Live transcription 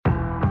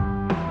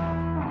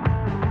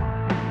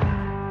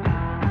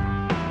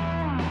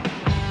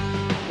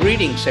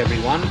Greetings,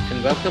 everyone,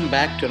 and welcome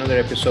back to another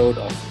episode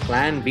of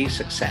Plan B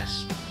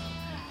Success.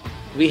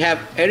 We have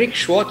Eric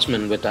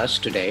Schwartzman with us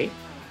today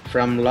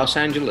from Los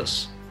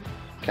Angeles,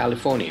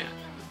 California.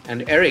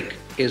 And Eric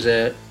is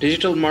a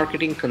digital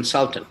marketing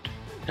consultant,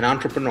 an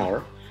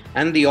entrepreneur,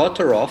 and the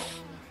author of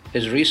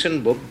his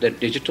recent book, The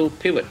Digital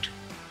Pivot.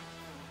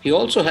 He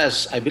also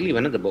has, I believe,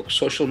 another book,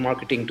 Social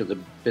Marketing to the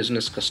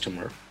Business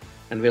Customer,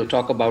 and we'll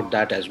talk about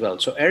that as well.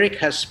 So Eric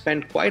has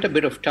spent quite a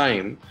bit of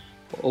time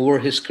over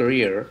his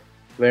career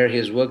where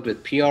he's worked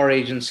with PR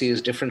agencies,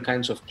 different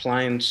kinds of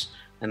clients,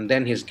 and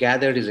then he's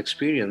gathered his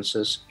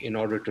experiences in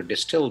order to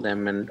distill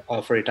them and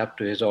offer it up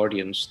to his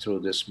audience through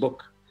this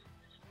book.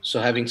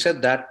 So having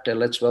said that,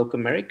 let's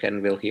welcome Eric,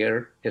 and we'll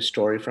hear his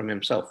story from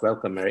himself.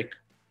 Welcome, Eric.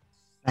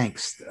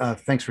 Thanks.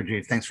 Thanks,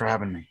 Rajiv. Thanks for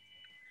having me.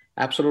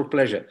 Absolute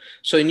pleasure.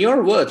 So in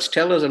your words,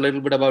 tell us a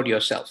little bit about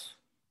yourself.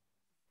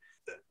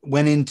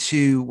 When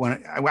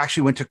I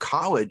actually went to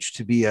college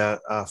to be a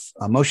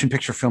motion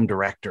picture film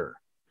director.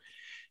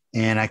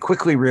 And I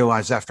quickly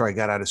realized after I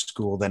got out of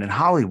school that in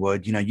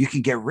Hollywood, you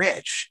can get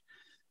rich,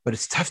 but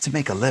it's tough to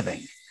make a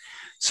living.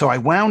 So I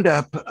wound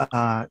up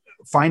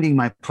finding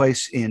my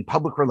place in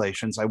public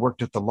relations. I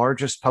worked at the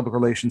largest public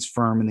relations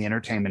firm in the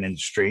entertainment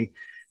industry,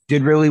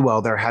 did really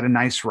well there, had a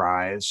nice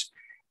rise.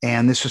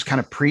 And this was kind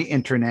of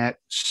pre-internet,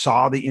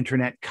 saw the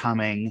internet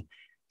coming,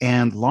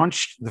 and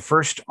launched the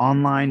first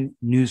online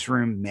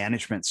newsroom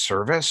management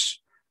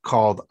service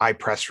called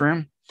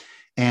iPressroom.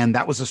 And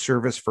that was a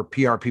service for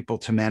PR people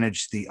to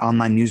manage the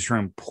online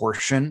newsroom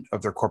portion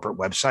of their corporate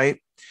website.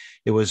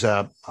 It was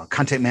a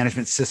content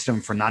management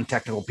system for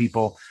non-technical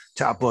people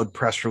to upload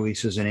press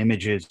releases and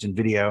images and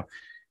video.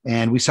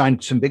 And we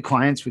signed some big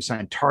clients. We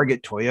signed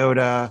Target,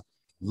 Toyota,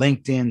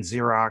 LinkedIn,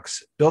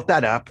 Xerox, built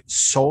that up,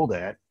 sold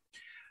it,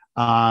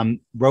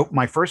 wrote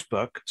my first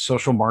book,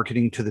 Social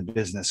Marketing to the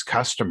Business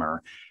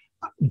Customer.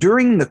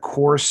 During the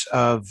course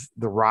of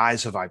the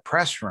rise of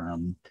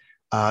iPressroom,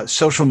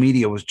 social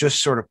media was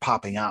just sort of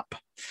popping up,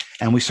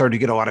 and we started to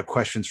get a lot of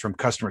questions from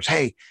customers.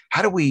 Hey,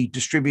 how do we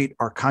distribute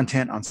our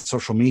content on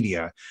social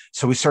media?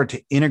 So we started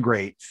to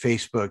integrate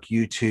Facebook,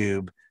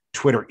 YouTube,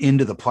 Twitter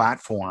into the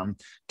platform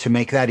to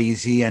make that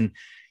easy. And,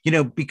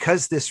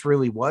 because this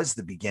really was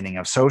the beginning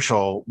of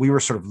social, we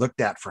were sort of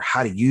looked at for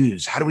how do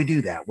we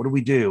do that? What do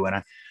we do?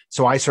 And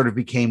so I sort of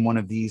became one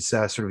of these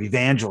sort of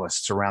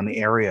evangelists around the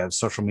area of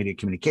social media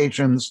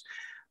communications.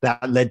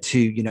 That led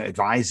to,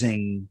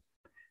 advising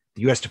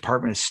the U.S.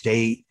 Department of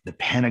State, the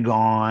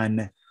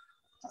Pentagon,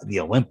 the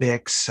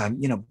Olympics,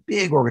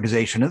 big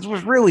organization. It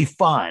was really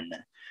fun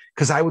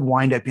because I would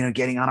wind up,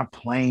 getting on a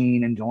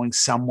plane and going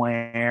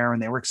somewhere,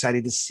 and they were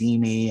excited to see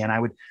me. And I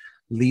would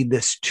lead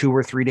this 2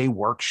 or 3 day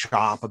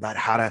workshop about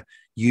how to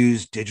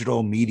use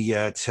digital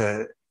media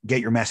to get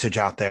your message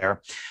out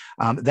there.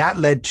 That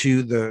led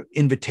to the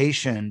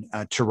invitation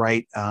to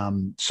write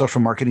Social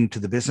Marketing to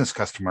the Business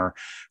Customer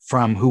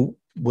from who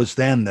was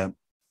then the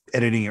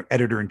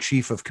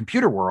editor-in-chief of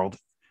Computer World,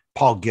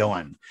 Paul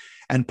Gillen.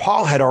 And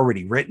Paul had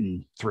already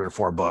written 3 or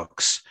 4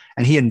 books,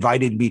 and he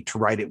invited me to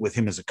write it with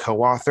him as a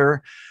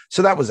co-author.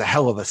 So that was a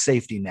hell of a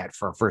safety net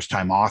for a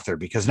first-time author,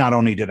 because not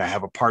only did I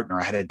have a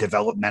partner, I had a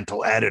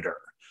developmental editor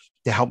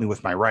to help me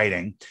with my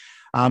writing.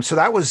 So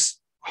that was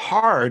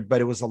hard,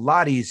 but it was a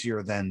lot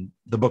easier than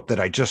the book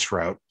that I just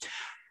wrote.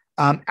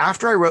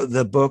 After I wrote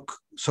the book,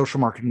 Social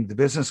Marketing to the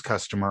Business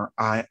Customer,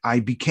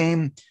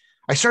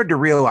 I started to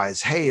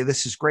realize, hey,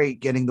 this is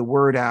great, getting the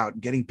word out,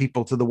 getting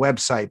people to the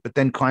website. But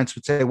then clients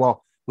would say,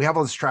 well, we have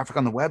all this traffic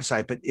on the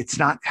website, but it's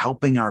not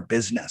helping our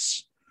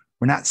business.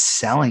 We're not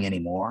selling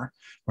anymore.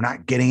 We're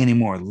not getting any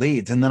more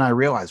leads. And then I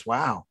realized,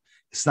 wow,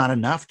 it's not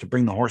enough to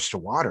bring the horse to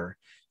water.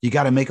 You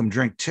got to make them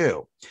drink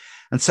too.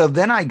 And so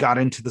then I got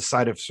into the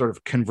side of sort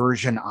of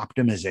conversion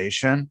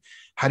optimization.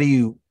 How do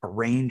you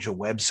arrange a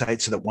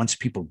website so that once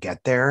people get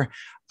there,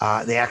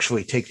 they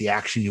actually take the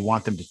action you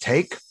want them to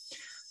take?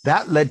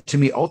 That led to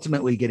me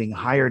ultimately getting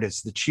hired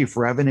as the chief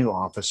revenue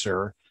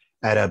officer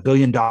at a $1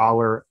 billion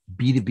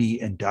B2B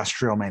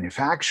industrial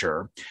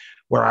manufacturer,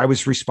 where I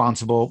was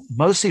responsible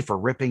mostly for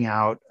ripping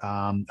out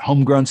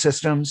homegrown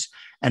systems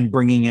and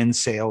bringing in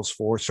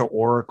Salesforce or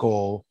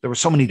Oracle. There were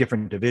so many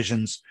different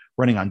divisions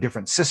running on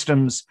different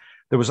systems.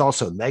 There was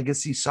also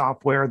legacy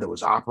software that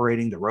was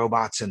operating the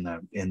robots in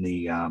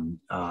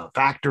the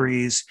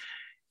factories.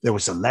 There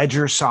was a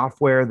ledger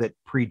software that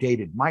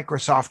predated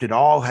Microsoft. It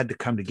all had to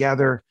come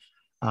together.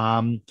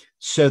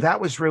 So that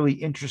was really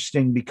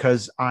interesting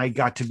because I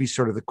got to be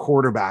sort of the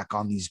quarterback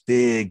on these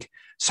big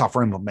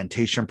software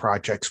implementation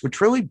projects,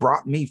 which really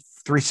brought me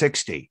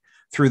 360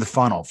 through the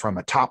funnel, from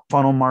a top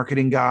funnel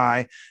marketing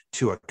guy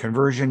to a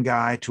conversion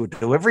guy to a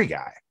delivery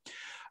guy.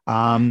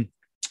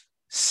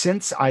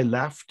 Since I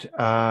left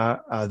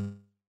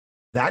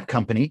that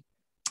company,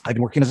 I've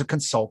been working as a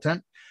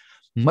consultant,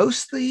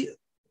 mostly,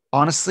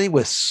 honestly,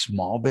 with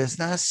small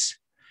business.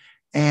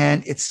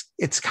 And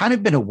it's kind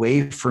of been a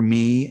way for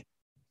me.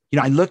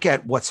 I look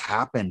at what's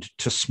happened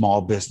to small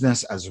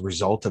business as a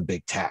result of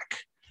big tech,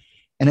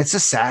 and it's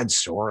a sad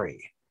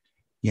story.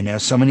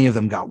 So many of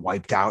them got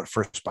wiped out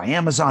first by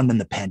Amazon. Then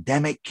the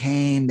pandemic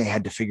came. They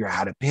had to figure out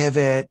how to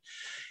pivot.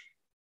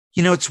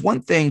 It's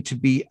one thing to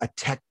be a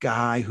tech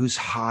guy who's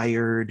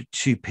hired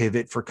to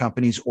pivot for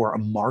companies, or a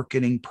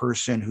marketing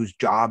person whose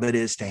job it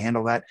is to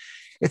handle that.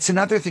 It's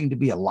another thing to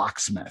be a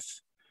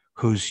locksmith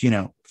who's,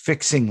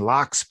 fixing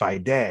locks by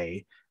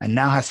day and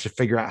now has to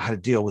figure out how to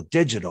deal with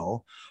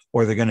digital,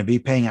 or they're going to be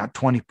paying out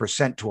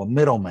 20% to a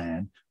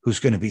middleman who's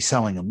going to be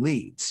selling them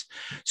leads.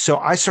 So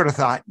I sort of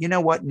thought,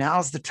 what,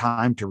 now's the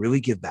time to really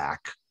give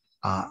back.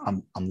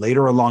 I'm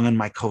later along in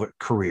my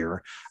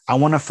career. I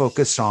want to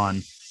focus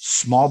on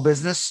small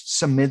business,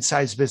 some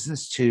mid-sized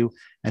business too,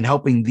 and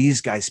helping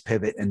these guys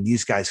pivot and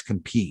these guys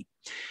compete.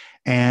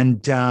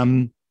 And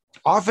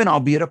often I'll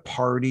be at a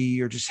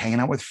party or just hanging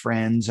out with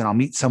friends, and I'll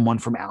meet someone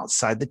from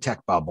outside the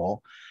tech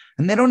bubble,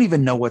 and they don't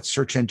even know what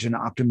search engine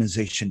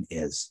optimization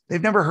is. They've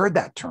never heard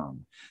that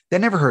term. They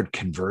never heard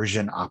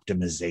conversion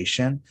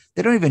optimization.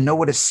 They don't even know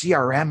what a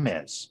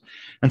CRM is.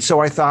 And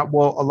so I thought,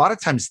 well, a lot of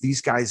times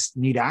these guys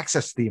need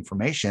access to the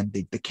information.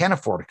 They can't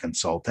afford a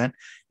consultant.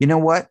 You know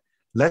what?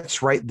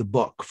 Let's write the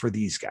book for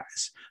these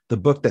guys, the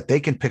book that they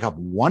can pick up,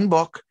 one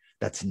book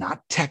that's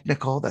not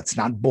technical, that's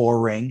not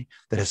boring,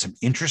 that has some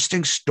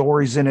interesting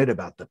stories in it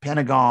about the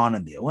Pentagon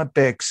and the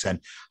Olympics and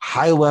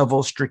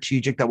high-level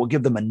strategic, that will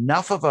give them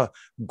enough of a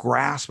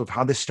grasp of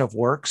how this stuff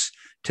works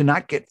to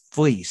not get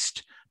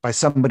fleeced by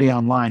somebody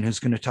online who's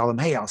going to tell them,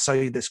 hey, I'll sell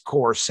you this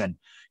course and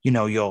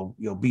you'll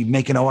be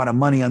making a lot of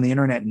money on the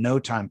internet in no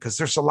time, because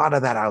there's a lot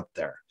of that out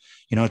there.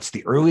 It's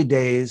the early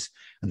days,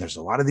 and there's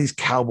a lot of these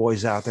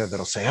cowboys out there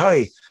that'll say,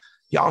 hey,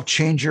 I'll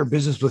change your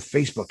business with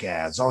Facebook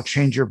ads. I'll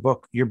change your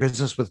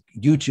business with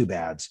YouTube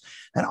ads.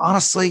 And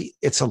honestly,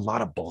 it's a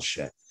lot of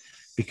bullshit,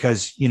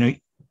 because,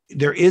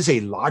 there is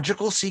a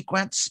logical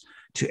sequence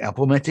to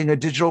implementing a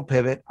digital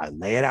pivot. I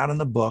lay it out in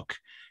the book,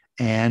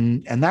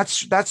 and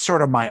that's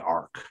sort of my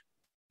arc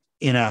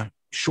in a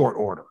short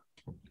order.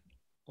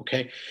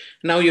 Okay.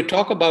 Now you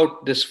talk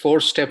about this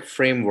 4-step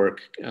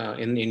framework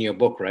in your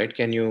book, right?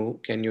 Can you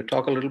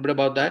talk a little bit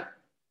about that?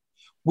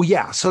 Well,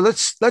 yeah. So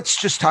let's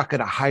just talk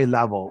at a high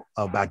level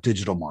about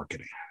digital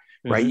marketing,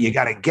 right? Mm-hmm. You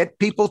got to get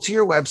people to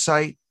your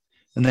website,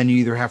 and then you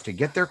either have to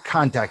get their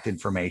contact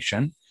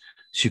information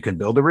so you can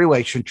build a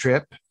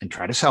relationship and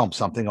try to sell them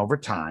something over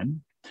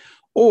time.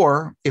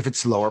 Or if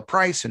it's lower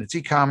price and it's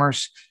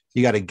e-commerce,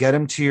 you got to get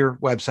them to your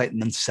website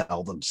and then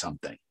sell them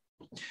something.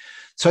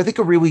 So I think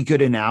a really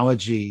good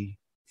analogy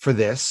for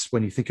this,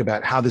 when you think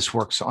about how this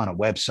works on a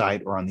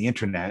website or on the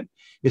internet,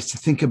 is to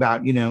think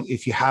about,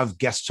 if you have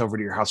guests over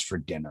to your house for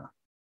dinner,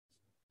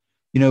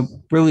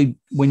 really,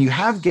 when you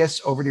have guests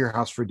over to your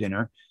house for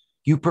dinner,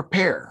 you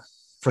prepare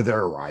for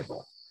their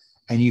arrival.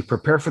 And you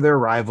prepare for their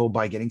arrival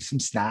by getting some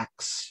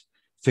snacks,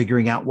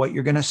 figuring out what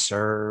you're going to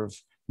serve,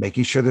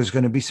 making sure there's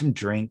going to be some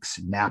drinks,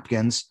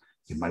 napkins.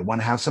 You might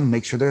want to have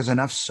make sure there's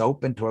enough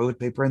soap and toilet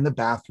paper in the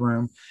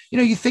bathroom.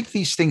 You think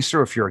these things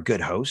through if you're a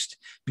good host,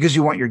 because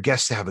you want your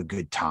guests to have a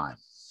good time.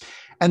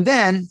 And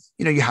then,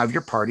 you have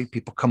your party,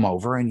 people come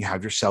over, and you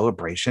have your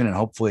celebration, and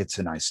hopefully it's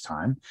a nice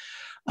time.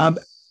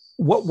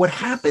 What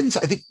happens,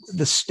 I think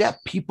the step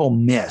people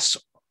miss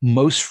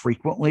most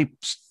frequently,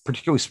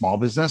 particularly small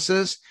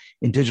businesses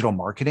in digital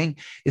marketing,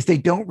 is they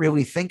don't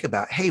really think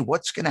about, hey,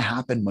 what's going to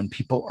happen when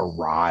people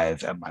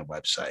arrive at my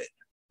website?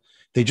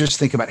 They just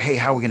think about, hey,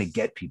 how are we going to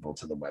get people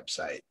to the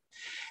website?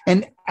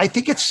 And I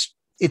think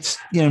it's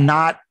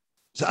not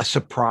a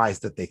surprise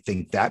that they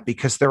think that,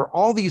 because there are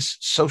all these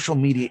social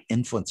media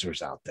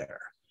influencers out there,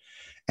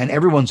 and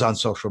everyone's on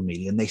social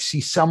media, and they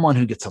see someone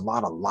who gets a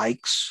lot of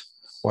likes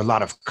or a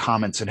lot of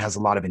comments and has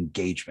a lot of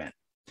engagement.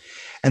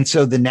 And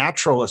so the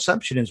natural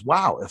assumption is,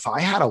 wow, if I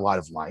had a lot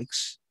of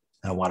likes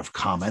and a lot of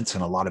comments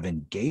and a lot of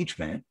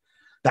engagement,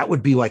 that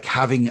would be like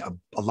having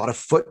a lot of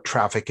foot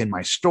traffic in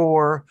my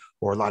store,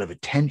 or a lot of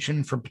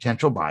attention from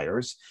potential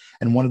buyers,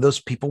 and one of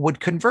those people would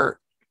convert.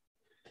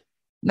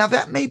 Now,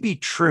 that may be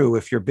true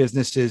if your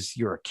business is,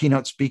 you're a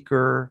keynote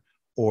speaker,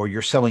 or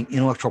you're selling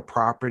intellectual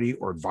property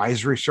or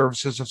advisory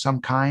services of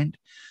some kind.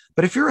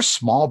 But if you're a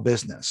small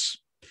business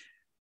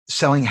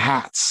selling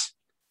hats,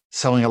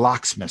 selling a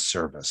locksmith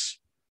service,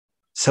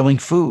 selling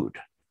food,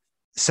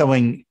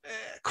 selling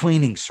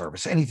cleaning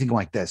service, anything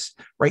like this,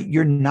 right?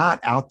 You're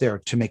not out there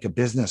to make a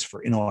business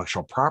for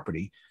intellectual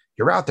property.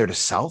 You're out there to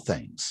sell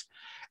things.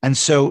 And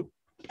so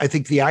I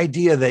think the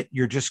idea that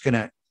you're just going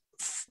to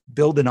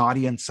build an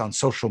audience on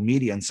social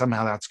media and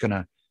somehow that's going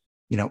to,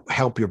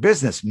 help your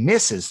business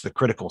misses the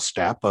critical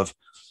step of,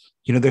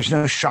 there's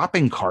no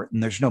shopping cart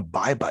and there's no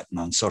buy button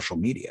on social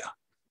media.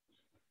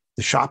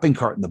 The shopping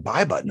cart and the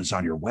buy button is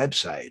on your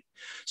website.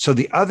 So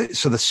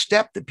the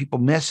step that people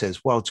miss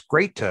is, well, it's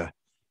great to,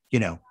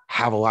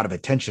 have a lot of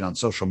attention on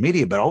social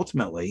media, but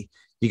ultimately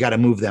you got to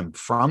move them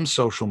from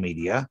social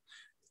media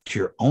to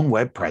your own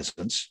web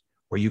presence,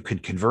 where you can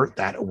convert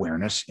that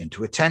awareness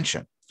into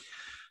attention.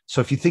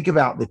 So if you think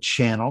about the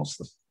channels,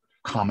 the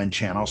common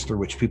channels through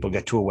which people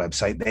get to a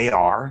website, they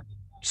are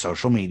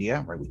social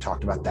media, right? We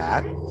talked about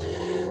that.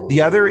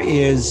 The other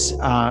is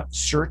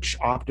search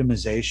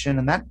optimization.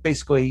 And that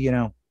basically,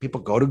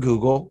 people go to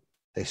Google,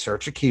 They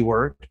search a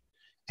keyword,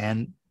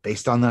 and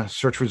based on the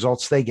search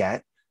results they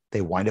get,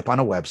 they wind up on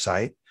a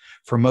website.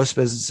 For most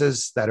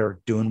businesses that are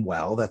doing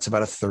well, that's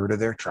about a third of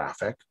their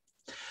traffic.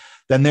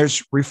 Then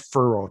there's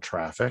referral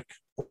traffic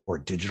or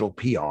digital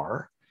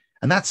PR.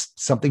 And that's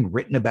something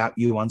written about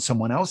you on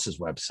someone else's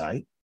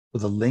website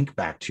with a link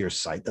back to your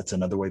site. That's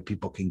another way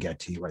people can get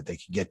to you, right? They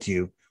can get to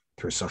you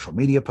through a social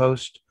media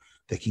post.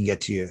 They can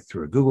get to you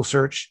through a Google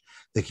search.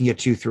 They can get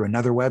to you through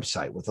another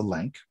website with a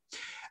link.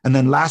 And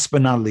then last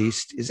but not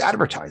least is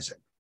advertising,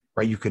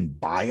 right? You can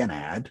buy an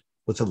ad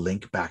with a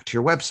link back to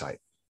your website.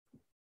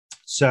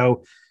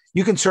 So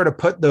you can sort of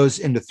put those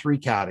into three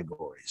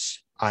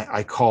categories.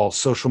 I call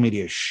social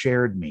media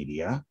shared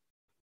media,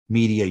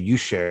 media you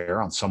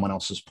share on someone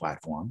else's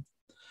platform.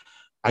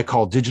 I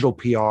call digital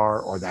PR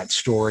or that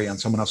story on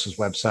someone else's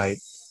website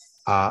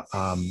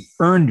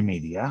earned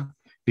media,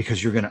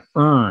 because you're going to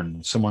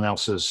earn someone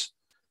else's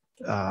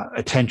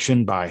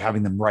attention by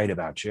having them write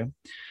about you.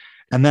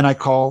 And then I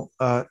call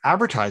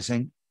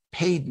advertising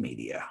paid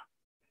media,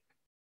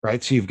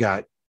 right? So you've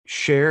got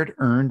shared,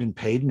 earned, and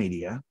paid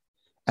media,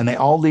 and they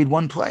all lead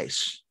one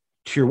place,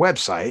 to your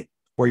website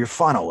where your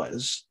funnel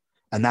is,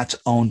 and that's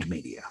owned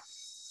media.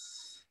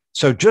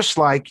 So just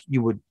like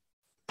you would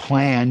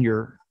plan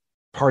your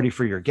party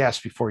for your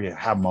guests before you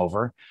have them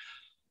over,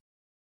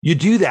 you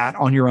do that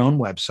on your own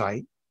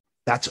website.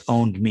 That's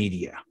owned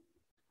media.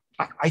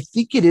 I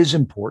think it is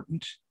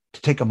important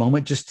to take a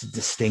moment just to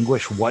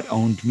distinguish what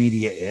owned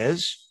media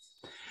is.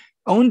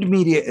 Owned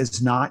media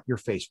is not your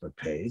Facebook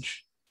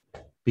page,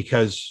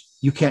 because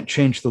you can't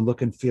change the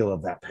look and feel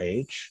of that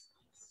page.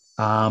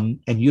 And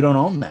you don't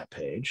own that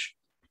page.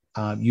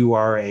 You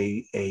are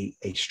a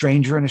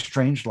stranger in a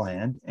strange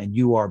land, and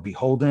you are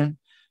beholden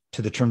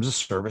to the terms of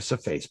service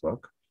of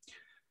Facebook.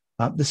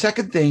 The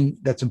second thing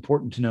that's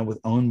important to know with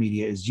owned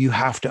media is you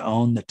have to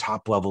own the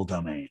top level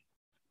domain.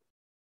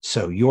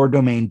 So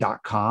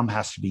yourdomain.com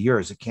has to be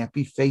yours. It can't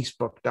be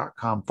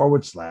facebook.com/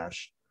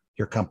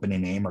 your company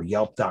name, or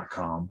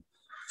yelp.com/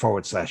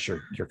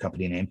 your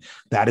company name.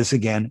 That is,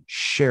 again,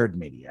 shared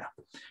media,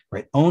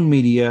 right? Owned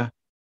media,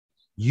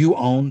 you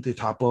own the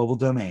top level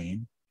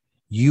domain.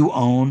 You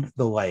own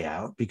the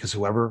layout, because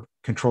whoever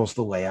controls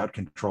the layout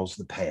controls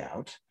the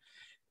payout.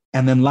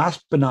 And then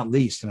last but not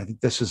least, and I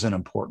think this is an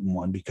important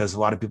one, because a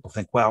lot of people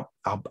think, well,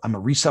 I'm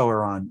a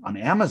reseller on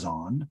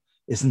Amazon.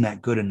 Isn't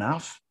that good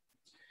enough?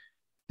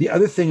 The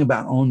other thing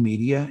about owned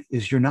media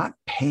is you're not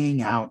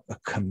paying out a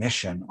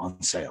commission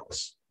on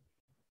sales,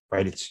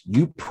 right? It's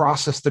you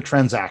process the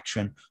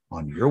transaction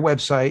on your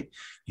website.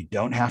 You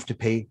don't have to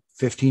pay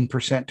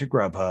 15% to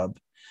Grubhub.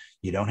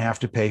 You don't have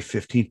to pay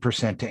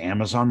 15% to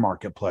Amazon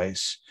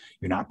Marketplace.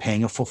 You're not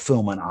paying a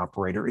fulfillment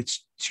operator.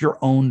 It's your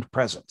own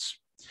presence.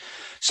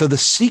 So the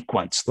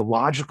sequence, the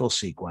logical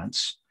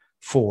sequence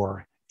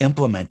for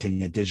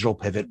implementing a digital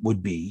pivot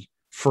would be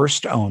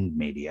first owned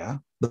media,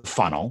 the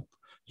funnel.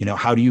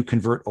 How do you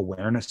convert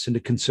awareness into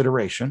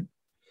consideration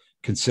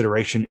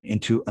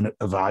into an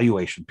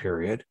evaluation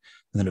period,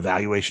 and then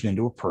evaluation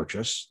into a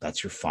purchase?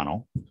 That's your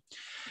funnel.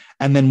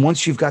 And then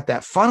once you've got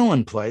that funnel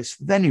in place,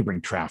 then you bring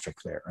traffic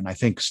there. And I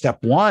think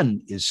step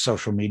one is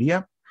social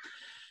media,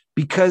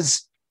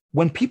 because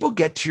when people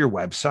get to your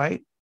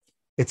website,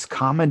 it's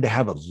common to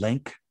have a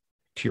link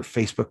to your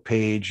Facebook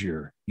page,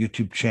 your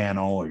YouTube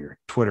channel, or your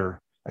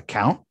Twitter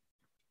account.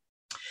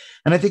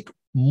 And I think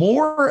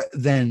more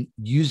than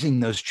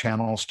using those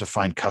channels to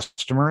find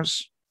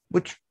customers,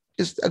 which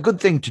is a good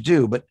thing to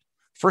do, but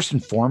first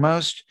and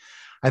foremost,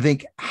 I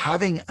think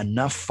having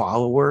enough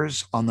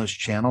followers on those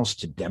channels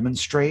to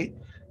demonstrate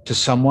to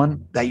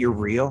someone that you're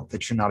real,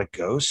 that you're not a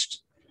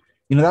ghost,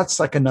 that's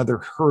like another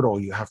hurdle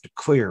you have to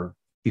clear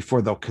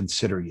before they'll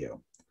consider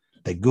you.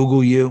 They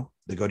Google you,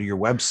 they go to your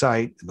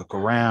website, they look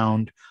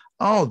around.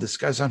 Oh, this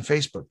guy's on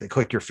Facebook. They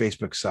click your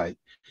Facebook site.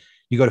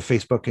 You go to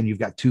Facebook and you've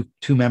got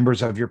two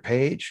members of your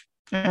page.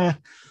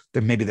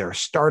 Maybe they're a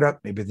startup.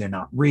 Maybe they're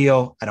not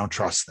real. I don't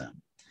trust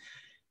them.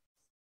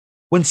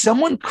 When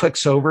someone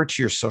clicks over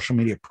to your social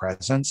media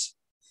presence,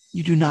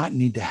 you do not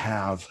need to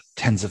have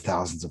tens of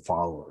thousands of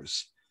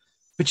followers,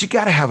 but you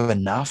got to have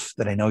enough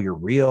that I know you're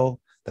real,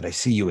 that I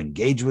see you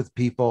engage with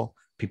people,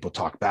 people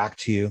talk back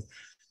to you.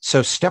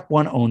 So step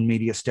one, owned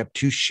media. Step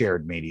two,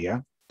 shared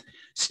media.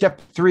 Step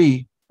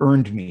three,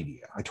 earned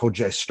media. I told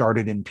you I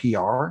started in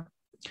PR.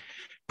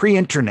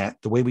 Pre-internet,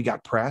 the way we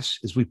got press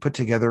is we put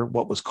together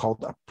what was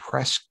called a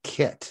press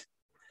kit.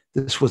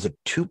 This was a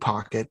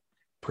 2-pocket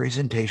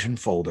presentation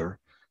folder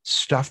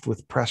stuffed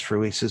with press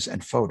releases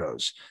and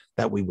photos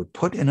that we would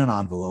put in an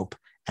envelope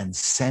and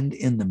send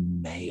in the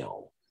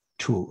mail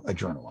to a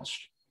journalist.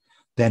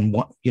 Then,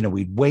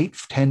 we'd wait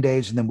 10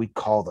 days and then we'd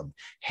call them.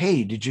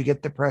 Hey, did you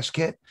get the press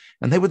kit?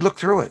 And they would look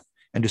through it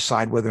and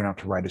decide whether or not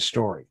to write a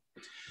story.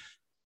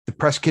 The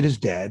press kit is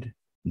dead.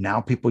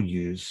 Now people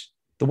use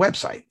the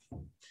website.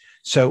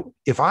 So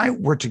if I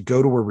were to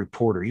go to a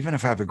reporter, even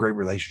if I have a great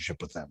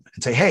relationship with them,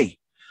 and say, hey,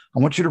 I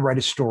want you to write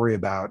a story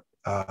about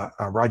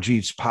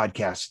Rajiv's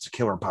podcast. It's a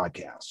killer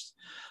podcast.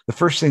 The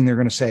first thing they're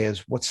going to say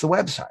is, what's the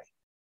website?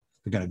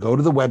 They're going to go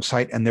to the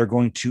website and they're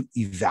going to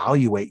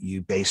evaluate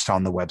you based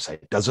on the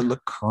website. Does it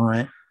look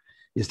current?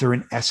 Is there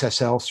an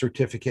SSL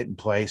certificate in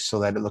place so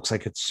that it looks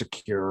like it's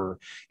secure?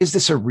 Is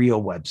this a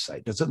real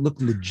website? Does it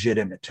look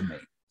legitimate to me?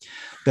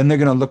 Then they're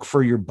going to look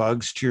for your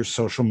bugs to your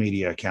social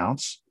media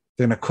accounts.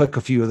 They're going to click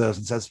a few of those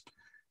and says,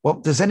 well,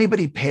 does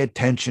anybody pay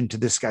attention to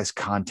this guy's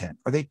content?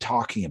 Are they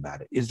talking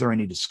about it? Is there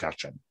any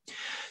discussion?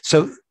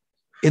 So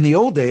in the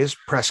old days,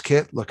 press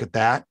kit, look at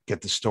that,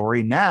 get the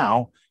story.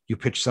 Now you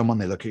pitch someone,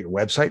 they look at your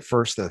website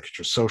first, they look at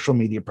your social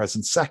media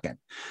presence second.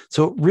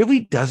 So it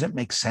really doesn't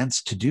make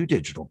sense to do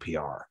digital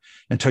PR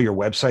until your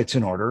website's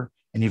in order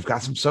and you've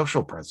got some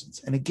social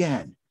presence. And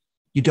again,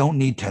 you don't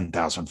need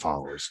 10,000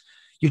 followers.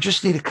 You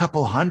just need a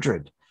couple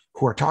hundred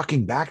who are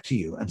talking back to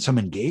you and some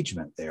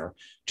engagement there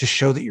to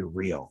show that you're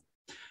real.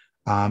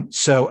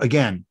 So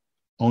again,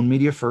 owned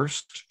media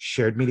first,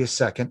 shared media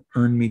second,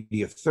 earned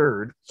media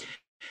third.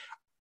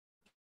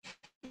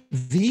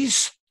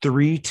 These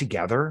three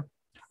together,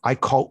 I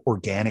call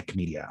organic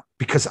media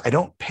because I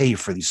don't pay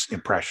for these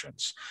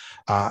impressions.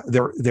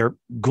 They're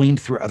gleaned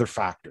through other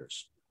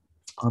factors,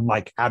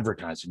 unlike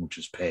advertising, which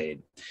is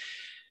paid.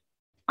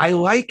 I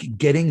like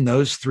getting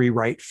those three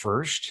right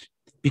first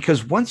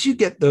because once you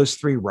get those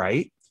three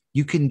right,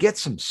 you can get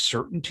some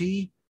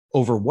certainty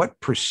over what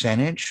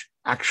percentage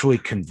actually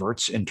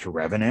converts into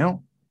revenue.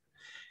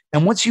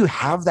 And once you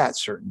have that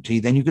certainty,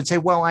 then you could say,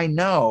 well, I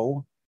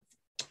know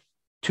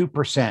 2%,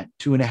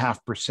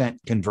 2.5%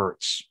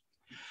 converts.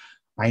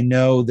 I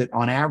know that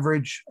on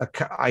average,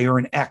 I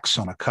earn X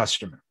on a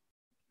customer.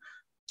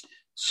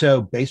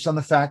 So based on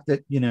the fact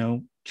that,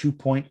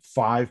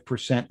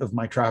 2.5% of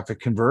my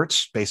traffic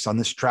converts based on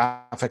this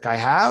traffic I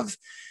have,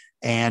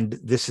 and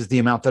this is the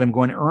amount that I'm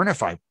going to earn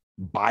if I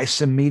buy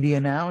some media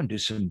now and do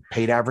some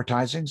paid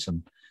advertising,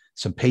 some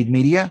paid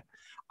media,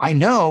 I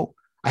know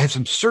I have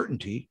some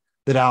certainty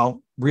that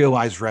I'll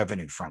realize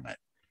revenue from it.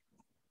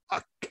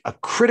 A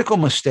critical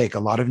mistake a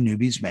lot of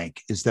newbies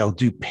make is they'll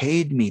do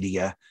paid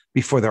media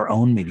before their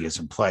own media is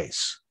in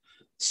place.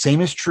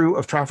 Same is true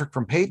of traffic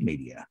from paid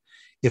media.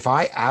 If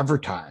I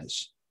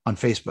advertise on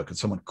Facebook and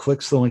someone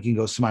clicks the link and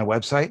goes to my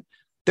website,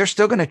 they're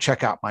still going to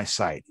check out my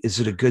site. Is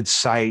it a good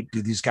site?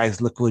 Do these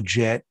guys look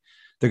legit?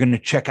 They're going to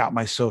check out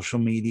my social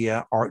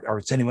media. Or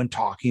is anyone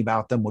talking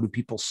about them? What do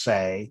people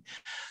say?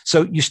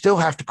 So you still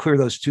have to clear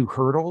those two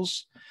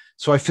hurdles.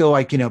 So I feel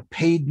like,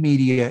 paid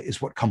media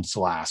is what comes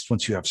last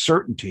once you have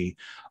certainty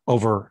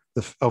over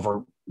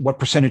what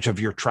percentage of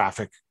your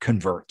traffic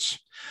converts.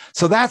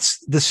 So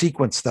that's the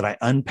sequence that I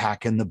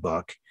unpack in the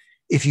book.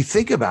 If you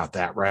think about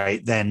that,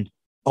 right, then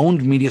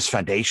owned media is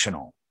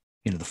foundational.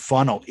 The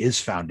funnel is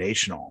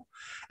foundational.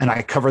 And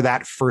I cover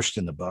that first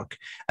in the book.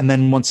 And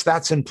then once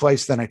that's in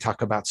place, then I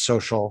talk about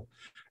social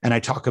and I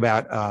talk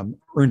about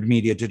earned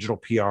media, digital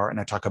PR, and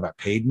I talk about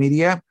paid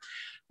media.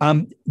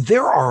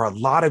 There are a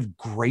lot of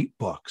great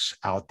books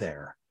out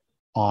there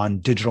on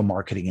digital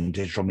marketing and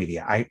digital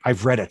media.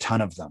 I've read a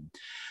ton of them.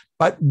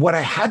 But what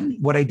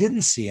I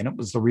didn't see, and it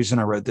was the reason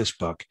I wrote this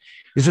book,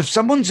 is if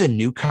someone's a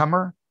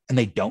newcomer and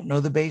they don't know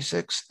the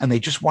basics and they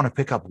just want to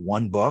pick up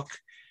one book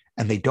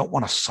and they don't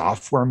want a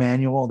software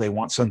manual, they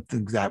want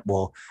something that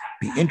will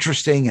be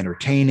interesting,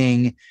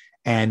 entertaining,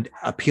 and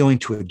appealing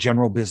to a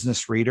general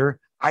business reader,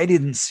 I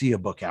didn't see a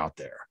book out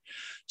there.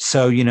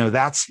 So,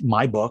 that's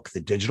my book, The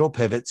Digital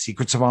Pivot,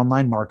 Secrets of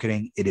Online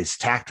Marketing. It is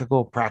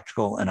tactical,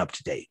 practical, and up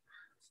to date.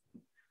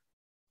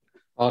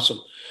 Awesome.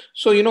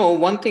 So,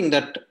 one thing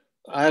that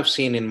I've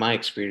seen in my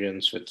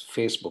experience with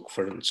Facebook,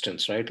 for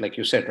instance, right? Like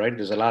you said, right?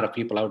 There's a lot of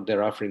people out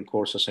there offering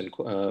courses and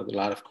a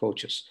lot of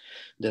coaches.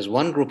 There's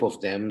one group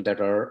of them that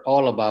are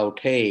all about,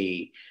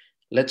 hey,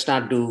 let's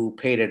not do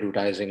paid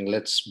advertising.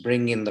 Let's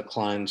bring in the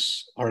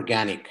clients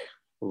organic,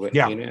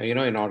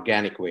 in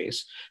organic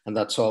ways. And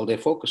that's all they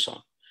focus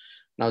on.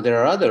 Now,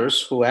 there are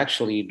others who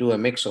actually do a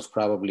mix of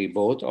probably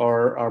both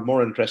or are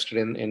more interested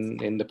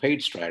in the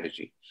paid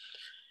strategy.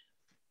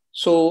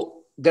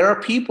 So there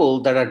are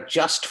people that are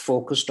just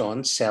focused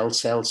on sell,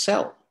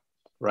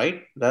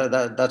 right?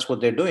 That's what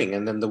they're doing.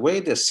 And then the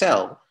way they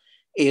sell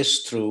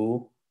is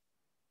through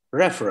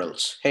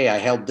referrals. Hey, I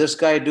helped this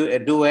guy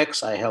do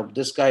X. I helped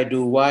this guy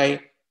do Y.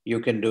 You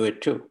can do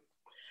it too.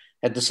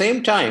 At the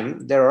same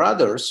time, there are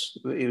others,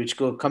 which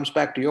comes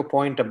back to your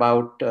point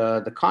about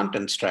the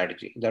content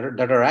strategy,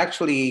 that are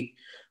actually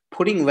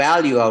putting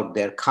value out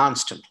there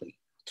constantly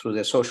through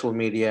their social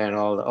media and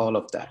all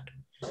of that.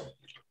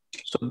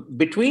 So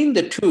between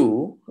the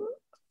two,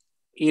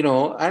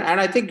 and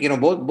I think,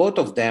 both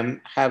of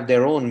them have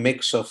their own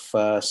mix of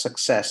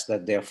success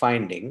that they're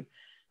finding.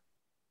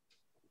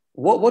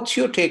 What's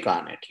your take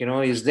on it?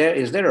 Is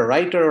there a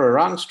right or a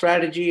wrong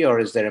strategy, or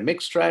is there a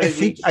mixed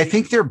strategy? I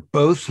think they're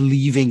both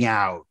leaving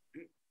out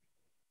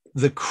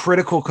the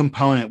critical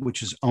component,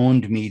 which is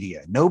owned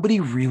media. Nobody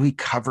really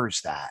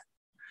covers that.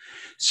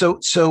 So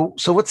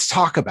let's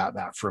talk about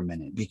that for a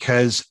minute,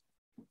 because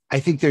I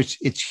think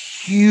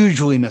it's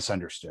hugely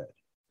misunderstood.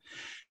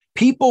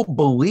 People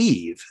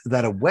believe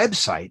that a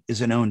website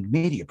is an owned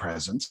media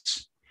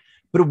presence,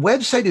 but a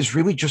website is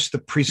really just the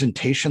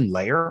presentation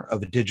layer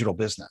of a digital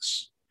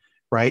business.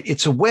 right?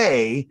 It's a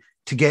way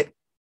to get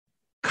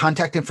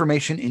contact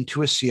information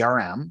into a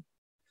CRM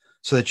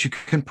so that you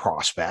can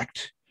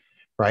prospect,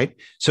 right?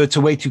 So it's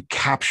a way to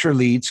capture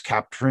leads,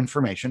 capture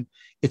information.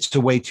 It's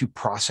a way to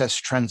process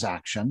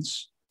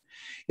transactions.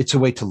 It's a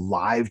way to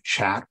live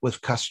chat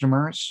with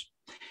customers.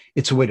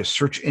 It's a way to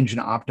search engine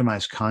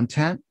optimize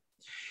content.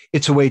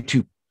 It's a way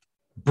to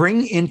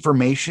bring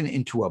information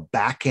into a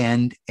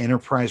back-end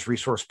enterprise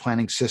resource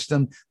planning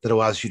system that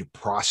allows you to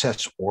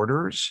process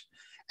orders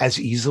as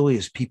easily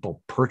as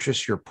people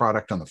purchase your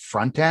product on the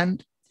front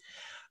end.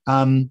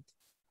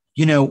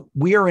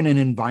 We are in an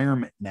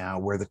environment now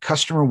where the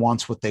customer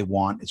wants what they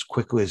want as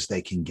quickly as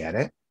they can get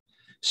it.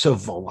 So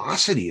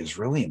velocity is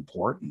really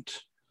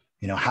important.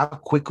 How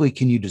quickly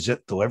can you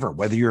deliver,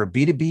 whether you're a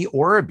B2B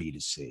or a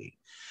B2C?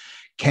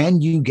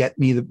 Can you get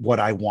me what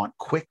I want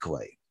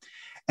quickly?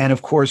 And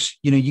of course,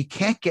 you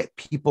can't get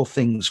people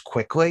things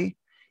quickly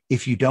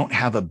if you don't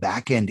have a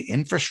back-end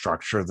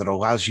infrastructure that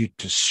allows you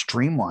to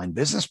streamline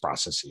business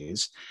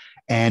processes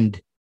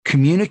and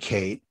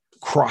communicate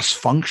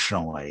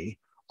cross-functionally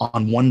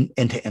on one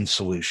end-to-end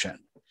solution.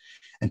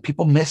 And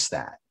people miss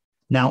that.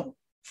 Now,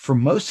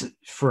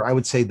 I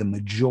would say the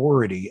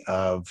majority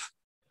of,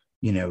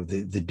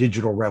 the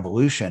digital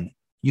revolution,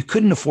 you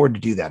couldn't afford to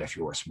do that if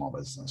you were a small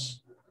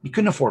business. You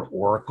couldn't afford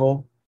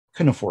Oracle,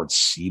 couldn't afford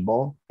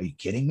Siebel. Are you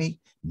kidding me?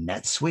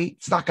 NetSuite?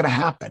 It's not going to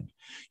happen.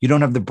 You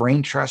don't have the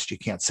brain trust. You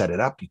can't set it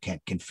up. You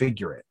can't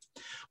configure it.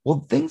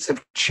 Well, things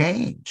have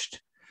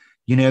changed.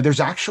 There's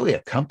actually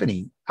a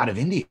company out of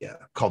India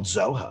called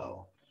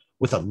Zoho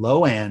with a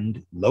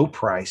low-end,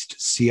 low-priced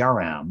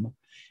CRM.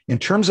 In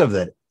terms of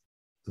the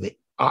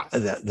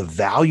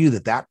value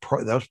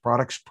those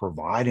products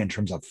provide in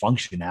terms of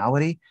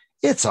functionality,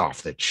 it's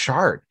off the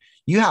chart.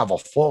 You have a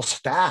full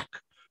stack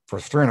for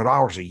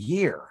 $300 a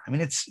year. I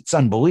mean, it's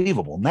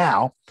unbelievable.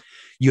 Now,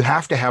 you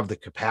have to have the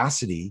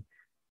capacity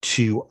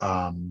to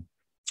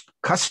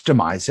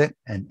customize it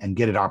and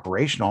get it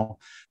operational,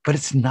 but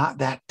it's not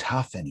that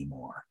tough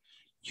anymore.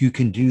 You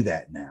can do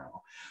that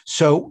now.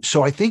 So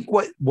I think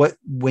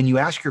when you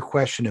ask your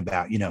question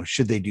about,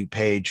 should they do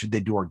paid, should they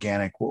do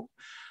organic? Well,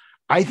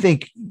 I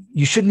think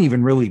you shouldn't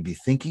even really be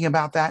thinking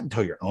about that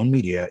until your own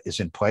media is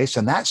in place.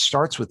 And that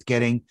starts with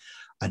getting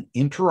an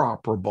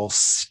interoperable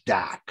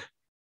stack.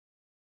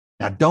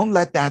 Now, don't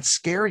let that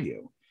scare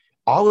you.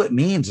 All it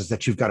means is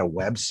that you've got a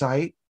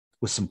website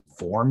with some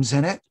forms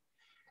in it,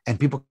 and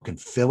people can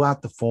fill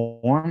out the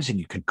forms, and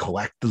you can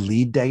collect the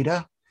lead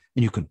data,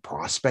 and you can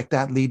prospect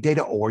that lead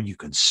data, or you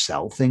can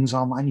sell things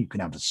online. You can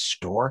have a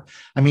store.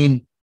 I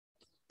mean,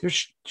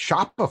 there's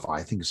Shopify,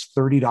 I think, is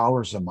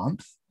 $30 a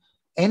month.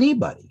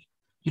 Anybody.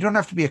 You don't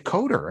have to be a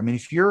coder. I mean,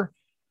 if you're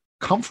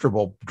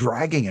comfortable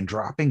dragging and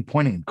dropping,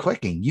 pointing and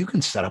clicking, you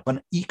can set up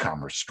an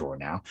e-commerce store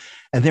now,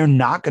 and they're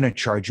not going to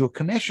charge you a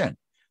commission.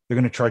 They're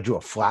going to charge you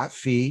a flat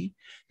fee.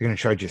 They're going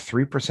to charge you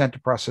 3% to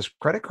process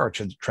credit card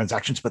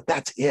transactions, but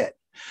that's it.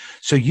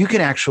 So you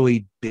can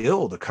actually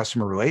build a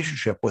customer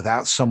relationship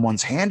without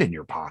someone's hand in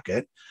your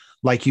pocket,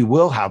 like you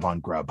will have on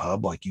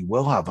Grubhub, like you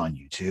will have on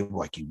YouTube,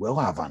 like you will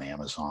have on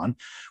Amazon,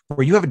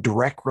 where you have a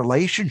direct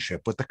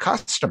relationship with the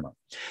customer.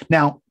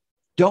 Now,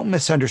 don't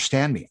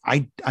misunderstand me.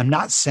 I'm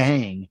not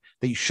saying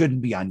that you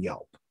shouldn't be on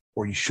Yelp,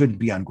 or you shouldn't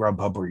be on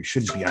Grubhub, or you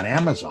shouldn't be on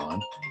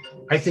Amazon.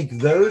 I think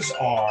those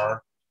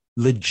are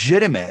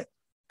legitimate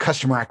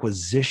customer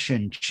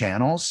acquisition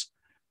channels,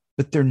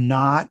 but they're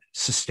not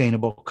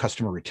sustainable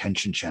customer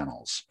retention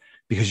channels,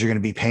 because you're going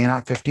to be paying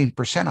out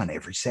 15% on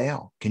every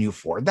sale. Can you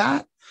afford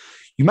that?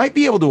 You might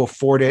be able to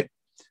afford it,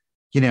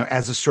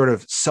 as a sort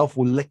of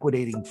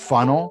self-liquidating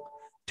funnel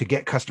to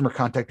get customer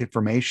contact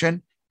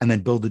information and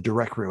then build a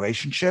direct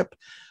relationship.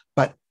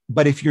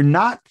 But if you're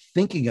not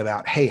thinking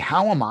about, hey,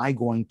 how am I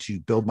going to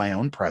build my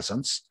own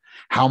presence?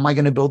 How am I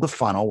going to build a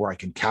funnel where I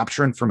can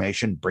capture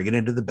information, bring it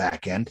into the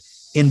back end,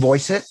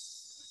 invoice it,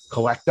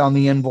 collect on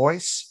the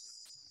invoice,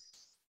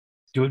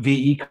 do it via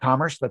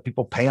e-commerce, let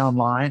people pay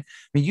online?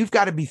 I mean, you've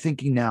got to be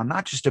thinking now,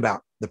 not just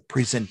about the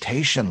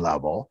presentation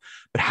level,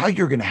 but how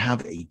you're going to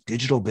have a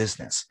digital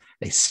business,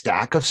 a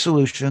stack of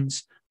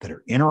solutions that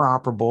are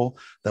interoperable,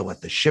 that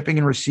let the shipping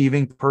and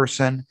receiving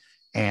person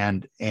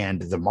and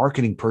the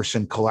marketing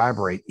person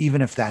collaborate,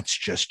 even if that's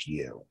just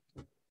you.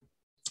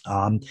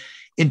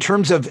 In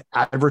terms of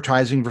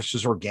advertising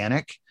versus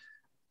organic,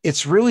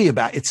 it's really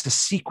it's the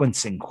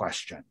sequencing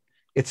question.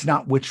 It's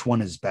not which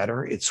one is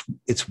better.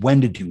 It's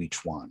when to do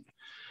each one.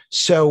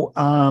 So,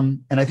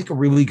 and I think a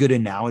really good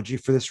analogy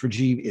for this,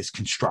 Rajiv, is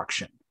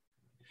construction.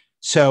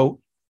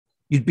 So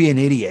you'd be an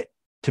idiot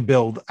to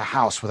build a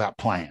house without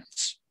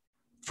plans.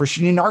 First,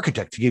 you need an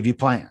architect to give you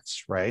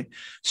plans, right?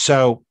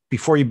 So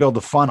before you build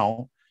a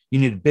funnel, you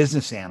need a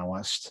business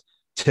analyst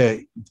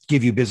to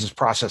give you business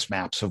process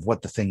maps of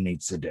what the thing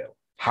needs to do.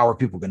 How are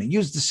people going to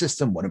use the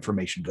system? What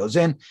information goes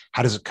in?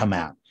 How does it come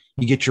out?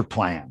 You get your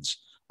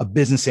plans. A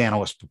business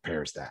analyst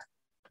prepares that.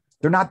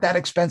 They're not that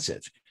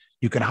expensive.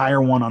 You can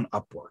hire one on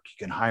Upwork. You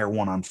can hire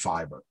one on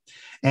Fiverr.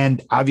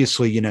 And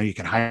obviously, you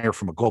can hire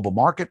from a global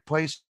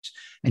marketplace,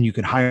 and you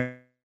can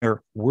hire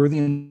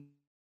worthy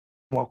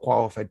well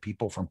qualified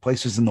people from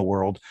places in the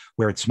world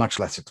where it's much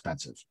less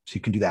expensive. So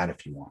you can do that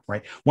if you want,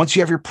 right? Once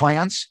you have your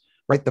plans,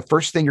 right, the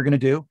first thing you're going to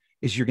do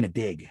is you're going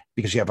to dig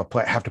because you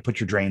have to put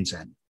your drains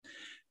in.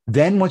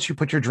 Then once you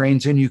put your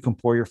drains in, you can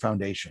pour your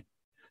foundation.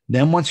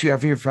 Then once you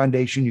have your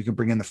foundation, you can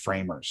bring in the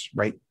framers,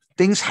 right?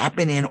 Things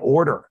happen in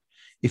order.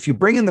 If you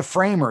bring in the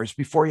framers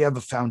before you have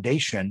a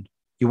foundation,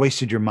 you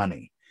wasted your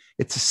money.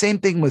 It's the same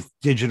thing with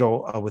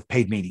digital, with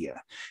paid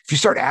media. If you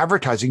start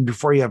advertising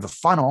before you have a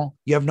funnel,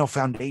 you have no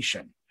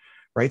foundation,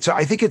 right? So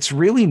I think it's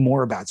really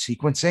more about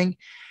sequencing.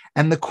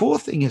 And the cool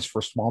thing is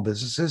for small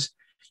businesses,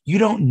 you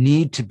don't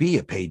need to be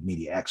a paid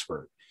media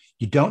expert.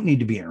 You don't need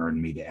to be an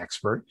earned media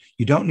expert.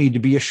 You don't need to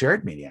be a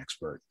shared media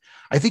expert.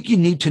 I think you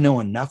need to know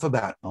enough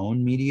about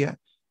owned media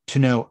to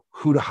know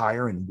who to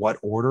hire in what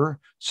order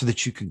so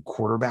that you can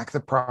quarterback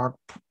the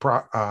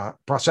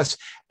process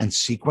and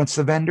sequence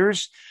the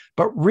vendors.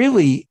 But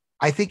really,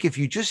 I think if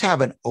you just have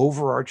an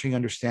overarching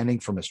understanding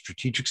from a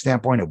strategic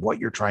standpoint of what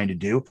you're trying to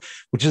do,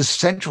 which is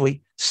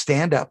essentially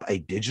stand up a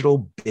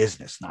digital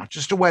business, not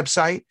just a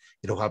website.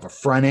 It'll have a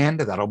front end,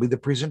 that'll be the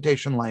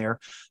presentation layer,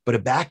 but a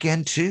back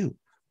end too,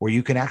 where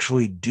you can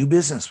actually do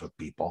business with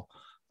people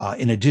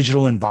in a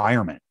digital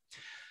environment.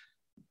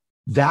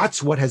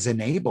 That's what has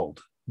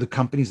enabled the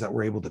companies that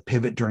were able to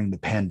pivot during the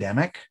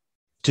pandemic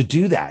to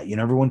do that. You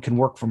know, everyone can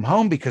work from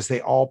home because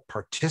they all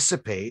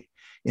participate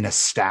in a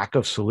stack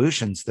of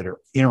solutions that are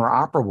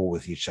interoperable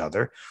with each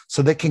other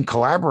so they can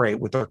collaborate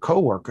with their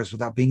coworkers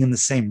without being in the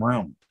same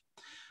room,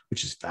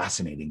 which is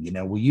fascinating. You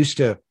know, we used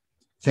to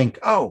think,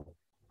 oh,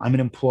 I'm an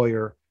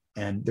employer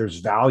and there's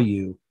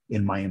value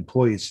in my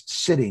employees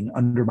sitting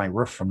under my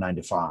roof from 9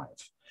 to 5.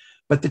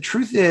 But the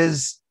truth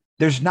is,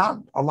 there's not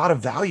a lot of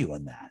value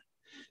in that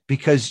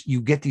because you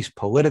get these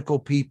political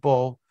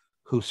people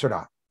who sort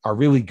of are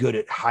really good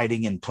at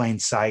hiding in plain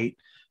sight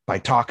by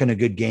talking a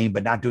good game,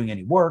 but not doing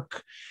any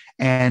work.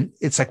 And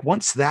it's like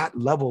once that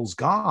level's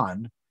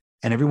gone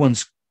and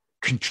everyone's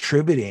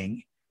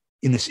contributing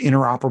in this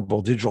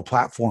interoperable digital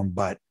platform,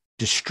 but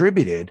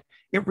distributed,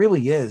 it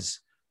really is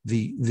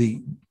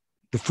the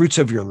fruits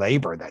of your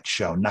labor that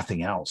show,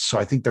 nothing else. So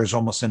I think there's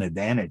almost an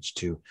advantage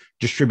to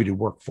distributed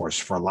workforce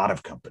for a lot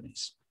of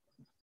companies.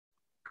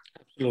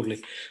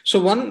 Absolutely. So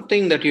one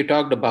thing that you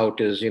talked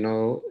about is,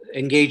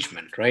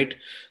 engagement, right?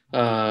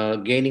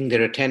 Gaining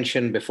their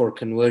attention before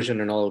conversion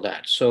and all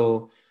that.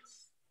 So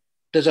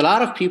there's a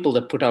lot of people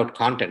that put out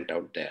content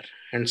out there,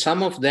 and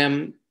some of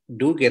them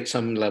do get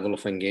some level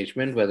of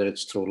engagement, whether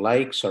it's through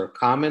likes or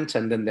comments,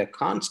 and then they're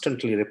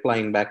constantly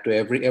replying back to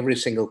every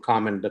single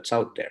comment that's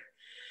out there.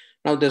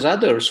 Now, there's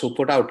others who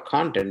put out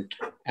content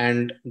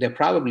and they're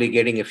probably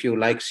getting a few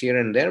likes here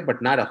and there,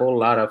 but not a whole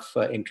lot of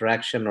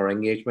interaction or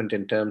engagement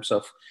in terms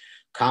of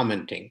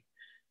commenting.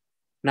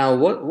 Now,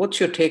 what's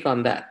your take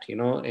on that,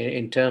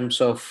 in terms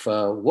of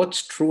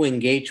what's true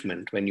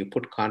engagement when you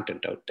put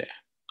content out there?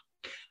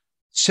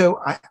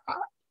 So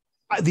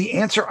the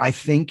answer, I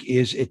think,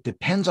 is it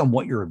depends on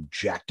what your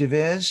objective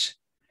is.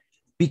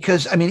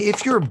 Because, I mean,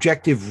 if your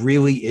objective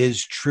really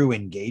is true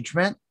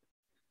engagement,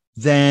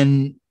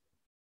 then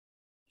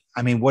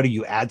I mean, what are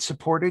you, ad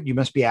supported? You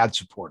must be ad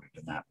supported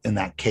in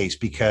that case,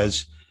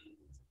 because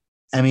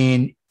I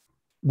mean,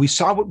 we've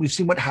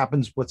seen what's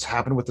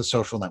happened with the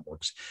social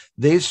networks.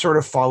 They've sort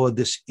of followed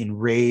this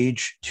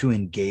enrage to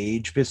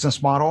engage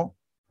business model,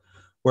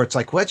 where it's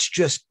like, let's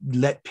just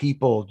let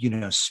people,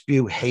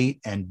 spew hate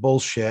and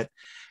bullshit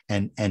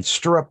and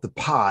stir up the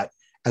pot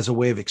as a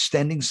way of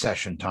extending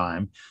session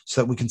time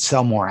so that we can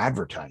sell more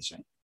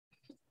advertising.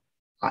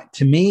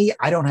 To me,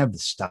 I don't have the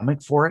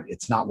stomach for it.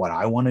 It's not what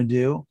I want to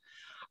do.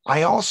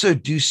 I also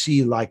do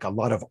see like a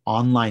lot of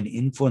online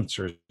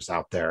influencers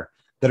out there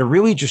that are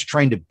really just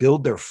trying to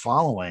build their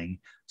following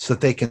so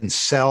that they can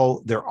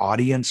sell their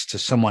audience to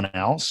someone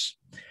else.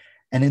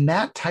 And in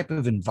that type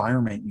of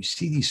environment, you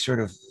see these sort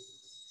of,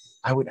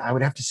 I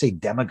would have to say,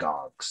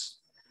 demagogues,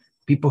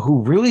 people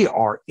who really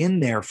are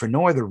in there for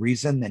no other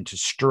reason than to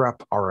stir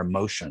up our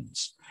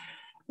emotions.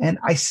 And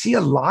I see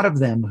a lot of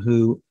them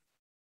who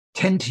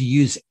tend to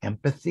use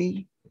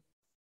empathy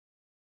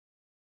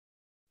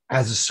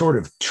as a sort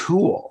of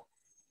tool,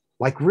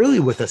 like really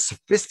with a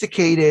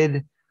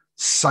sophisticated,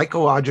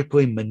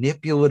 psychologically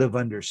manipulative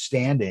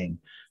understanding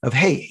of,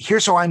 hey,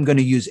 here's how I'm going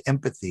to use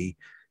empathy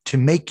to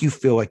make you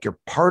feel like you're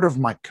part of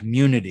my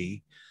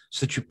community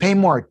so that you pay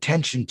more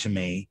attention to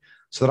me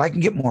so that I can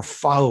get more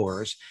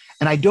followers.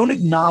 And I don't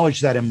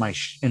acknowledge that in my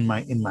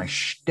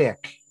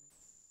shtick.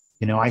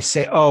 I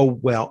say, oh,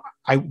 well,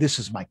 this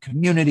is my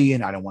community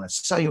and I don't want to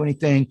sell you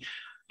anything.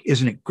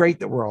 Isn't it great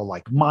that we're all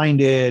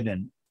like-minded?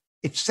 And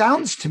it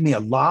sounds to me a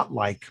lot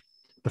like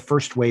the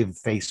first wave of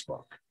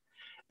Facebook.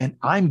 And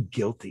I'm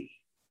guilty.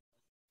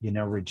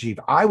 Rajiv,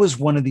 I was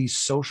one of these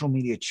social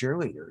media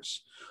cheerleaders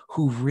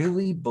who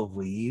really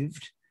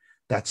believed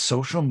that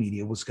social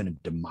media was going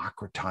to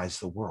democratize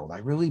the world. I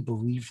really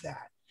believed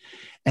that.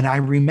 And I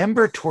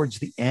remember towards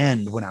the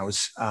end when I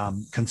was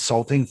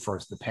consulting for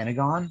the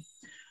Pentagon,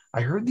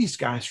 I heard these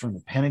guys from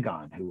the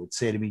Pentagon who would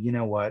say to me, you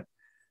know what,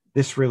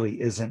 this really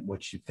isn't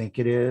what you think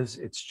it is.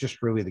 It's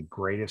just really the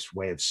greatest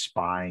way of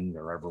spying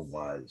there ever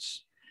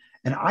was.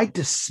 And I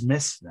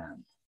dismissed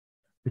them.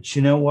 But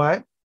you know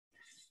what?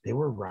 They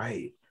were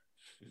right.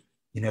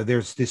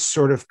 There's this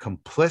sort of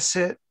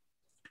complicit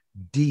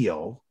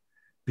deal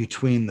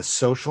between the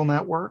social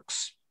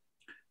networks,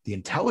 the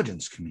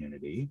intelligence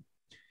community,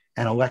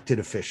 and elected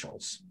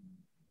officials.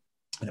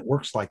 And it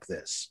works like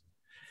this.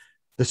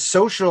 The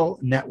social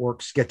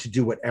networks get to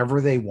do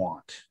whatever they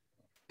want.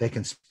 They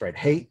can spread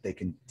hate, they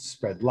can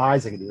spread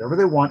lies, they can do whatever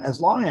they want,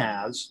 as long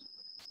as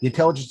the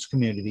intelligence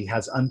community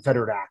has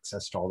unfettered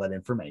access to all that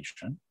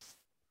information.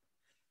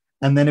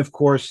 And then, of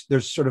course,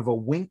 there's sort of a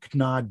wink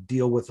nod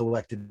deal with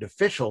elected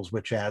officials,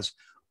 which is,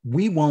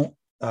 we won't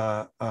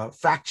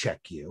fact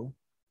check you.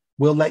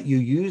 We'll let you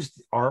use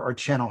our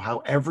channel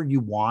however you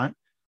want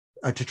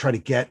to try to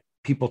get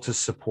people to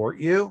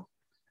support you,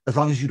 as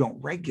long as you don't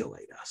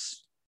regulate us.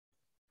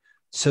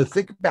 So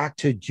think back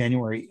to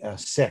January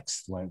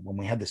 6th, when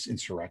we had this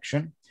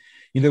insurrection.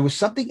 There was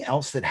something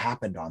else that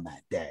happened on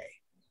that day.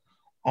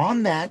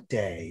 On that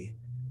day,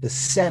 the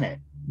Senate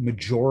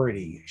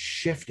majority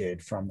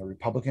shifted from the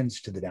Republicans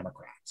to the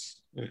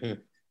Democrats. Mm-hmm.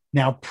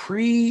 Now,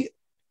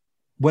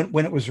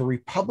 when it was a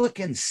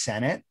Republican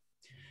Senate,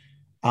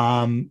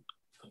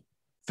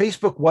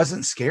 Facebook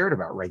wasn't scared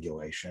about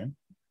regulation,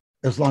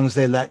 as long as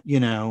they let,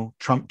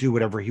 Trump do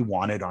whatever he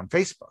wanted on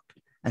Facebook.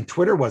 And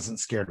Twitter wasn't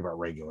scared about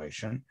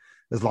regulation,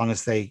 as long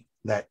as they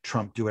let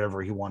Trump do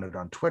whatever he wanted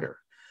on Twitter.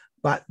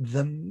 But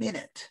the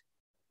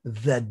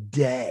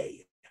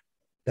day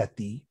that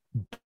the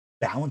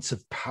balance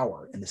of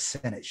power in the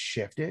Senate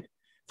shifted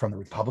from the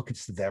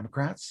Republicans to the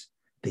Democrats,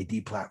 they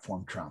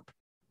deplatformed Trump.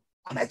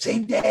 On that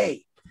same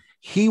day,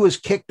 he was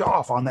kicked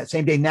off on that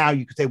same day. Now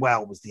you could say,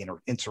 well, it was the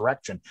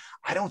insurrection.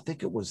 I don't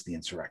think it was the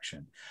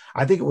insurrection.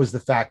 I think it was the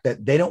fact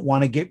that they don't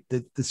want to get,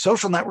 the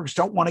social networks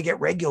don't want to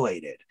get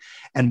regulated.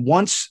 And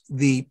once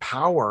the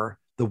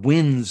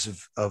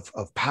winds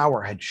of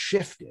power had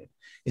shifted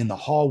in the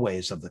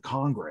hallways of the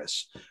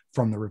Congress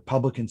from the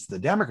Republicans to the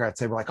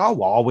Democrats, they were like, oh,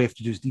 well, all we have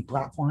to do is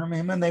deplatform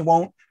him and they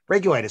won't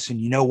regulate us. And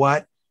you know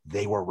what?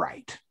 They were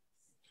right.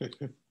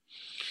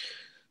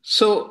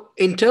 So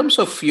in terms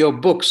of your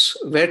books,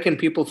 where can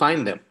people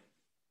find them?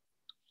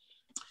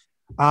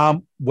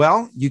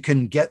 Well, you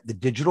can get The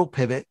Digital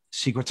Pivot,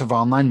 Secrets of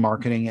Online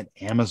Marketing at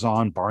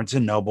Amazon, Barnes &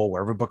 Noble,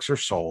 wherever books are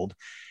sold.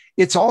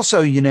 It's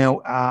also,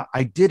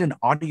 I did an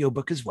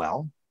audiobook as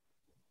well.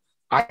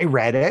 I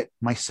read it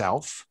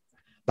myself.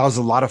 That was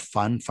a lot of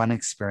fun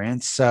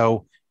experience.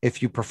 So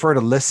if you prefer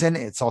to listen,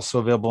 it's also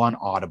available on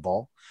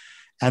Audible.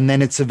 And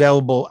then it's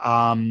available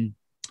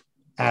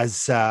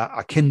as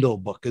a Kindle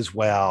book as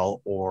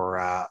well,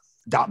 or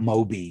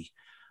 .mobi.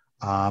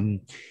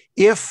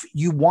 If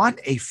you want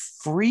a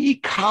free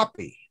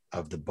copy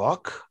of the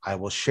book, I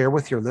will share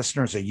with your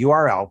listeners a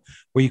URL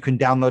where you can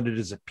download it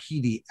as a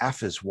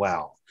PDF as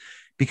well.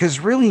 Because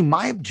really,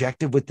 my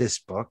objective with this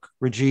book,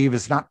 Rajiv,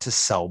 is not to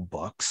sell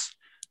books.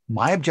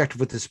 My objective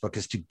with this book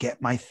is to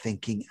get my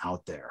thinking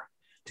out there,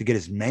 to get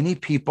as many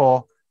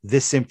people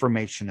this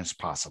information as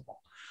possible.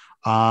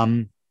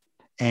 And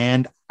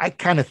I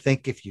kind of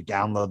think if you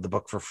download the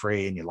book for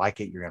free and you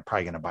like it, you're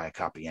probably going to buy a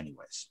copy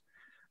anyways,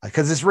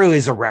 because this really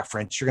is a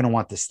reference. You're going to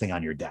want this thing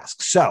on your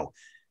desk. So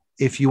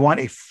if you want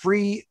a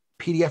free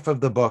PDF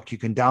of the book, you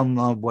can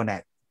download one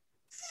at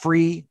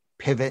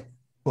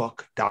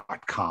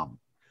freepivotbook.com.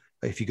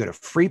 If you go to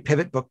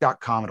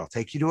freepivotbook.com, it'll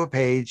take you to a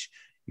page.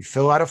 You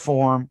fill out a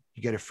form,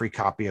 you get a free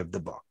copy of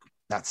the book.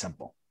 That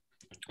simple.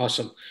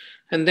 Awesome.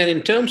 And then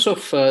in terms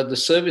of the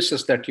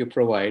services that you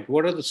provide,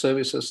 what are the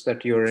services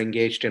that you're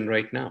engaged in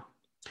right now?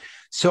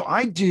 So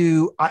I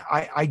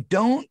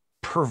don't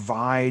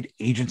provide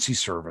agency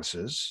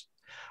services.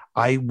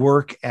 I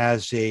work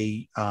as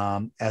a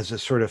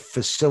sort of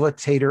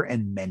facilitator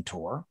and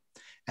mentor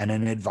and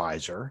an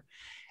advisor.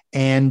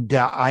 And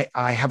I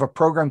have a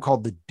program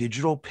called the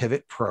Digital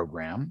Pivot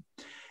Program.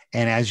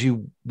 And as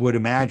you would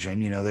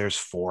imagine, there's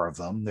 4 of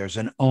them. There's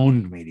an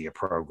owned media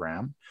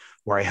program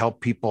where I help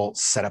people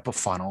set up a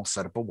funnel,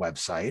 set up a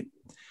website.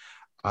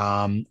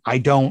 I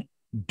don't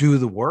do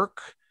the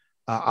work.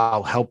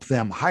 I'll help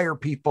them hire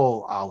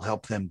people. I'll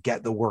help them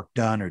get the work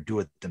done or do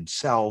it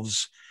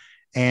themselves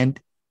and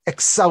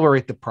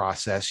accelerate the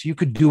process. You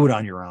could do it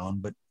on your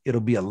own, but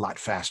it'll be a lot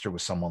faster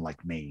with someone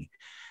like me.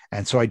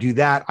 And so I do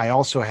that. I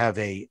also have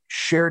a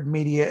shared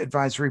media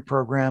advisory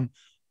program,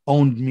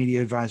 owned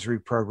media advisory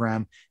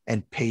program,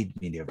 and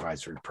paid media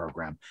advisory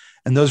program.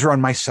 And those are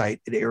on my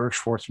site at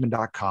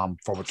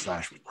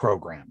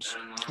ericschwartzman.com/programs.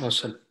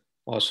 Awesome.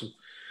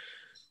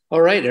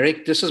 All right,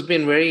 Eric, this has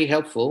been very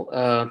helpful.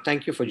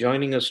 Thank you for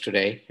joining us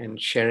today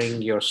and sharing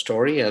your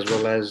story, as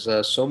well as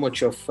so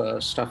much of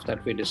stuff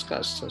that we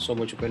discussed, so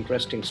much of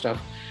interesting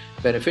stuff,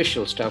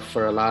 beneficial stuff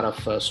for a lot of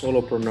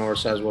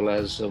solopreneurs as well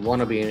as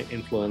wannabe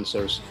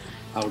influencers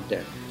out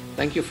there.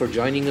 Thank you for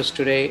joining us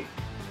today.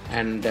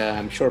 And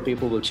I'm sure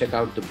people will check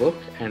out the book,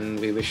 and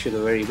we wish you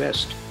the very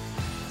best.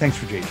 Thanks,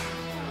 Rajiv.